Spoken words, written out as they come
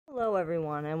Hello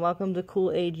everyone and welcome to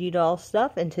Cool AG Doll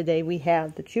Stuff, and today we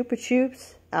have the Chupa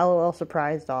Chups LOL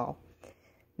Surprise Doll.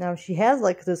 Now she has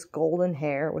like this golden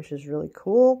hair, which is really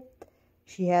cool.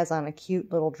 She has on a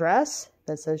cute little dress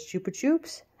that says Chupa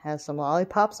Chups, has some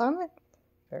lollipops on it,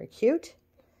 very cute.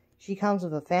 She comes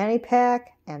with a fanny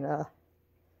pack and a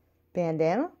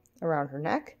bandana around her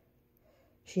neck.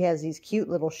 She has these cute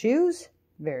little shoes,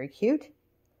 very cute.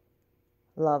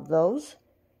 Love those.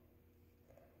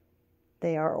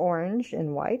 They are orange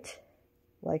and white,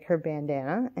 like her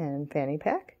bandana and fanny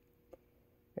pack.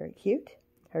 Very cute.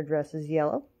 Her dress is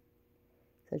yellow.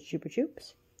 It says Chupa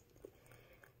Chups.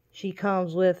 She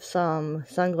comes with some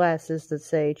sunglasses that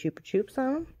say Chupa Chups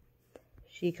on them.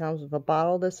 She comes with a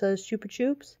bottle that says Chupa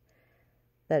Chups.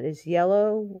 That is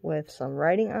yellow with some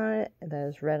writing on it. That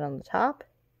is red on the top.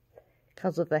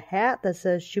 Comes with a hat that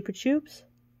says Chupa Chups.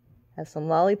 Has some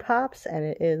lollipops, and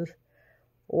it is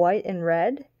white and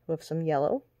red with some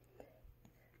yellow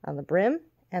on the brim.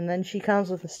 And then she comes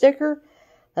with a sticker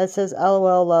that says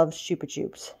LOL loves Chupa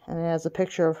Chups, and it has a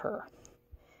picture of her.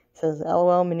 It says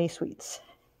LOL mini sweets.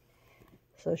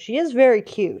 So she is very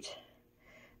cute,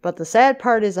 but the sad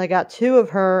part is I got two of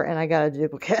her and I got a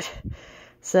duplicate.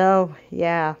 So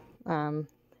yeah,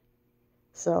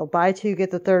 so buy two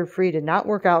get the third free did not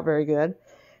work out very good,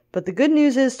 but the good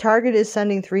news is Target is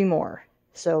sending 3 more.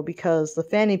 So, because the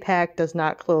fanny pack does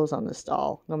not close on this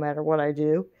doll, no matter what I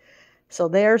do. So,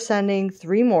 they are sending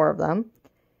 3 more of them.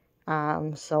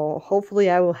 So, hopefully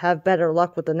I will have better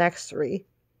luck with the next 3.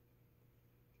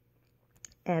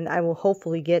 And I will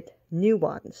hopefully get new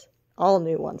ones. All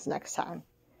new ones next time.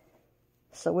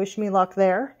 So, wish me luck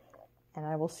there. And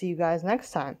I will see you guys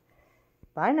next time.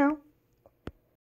 Bye now.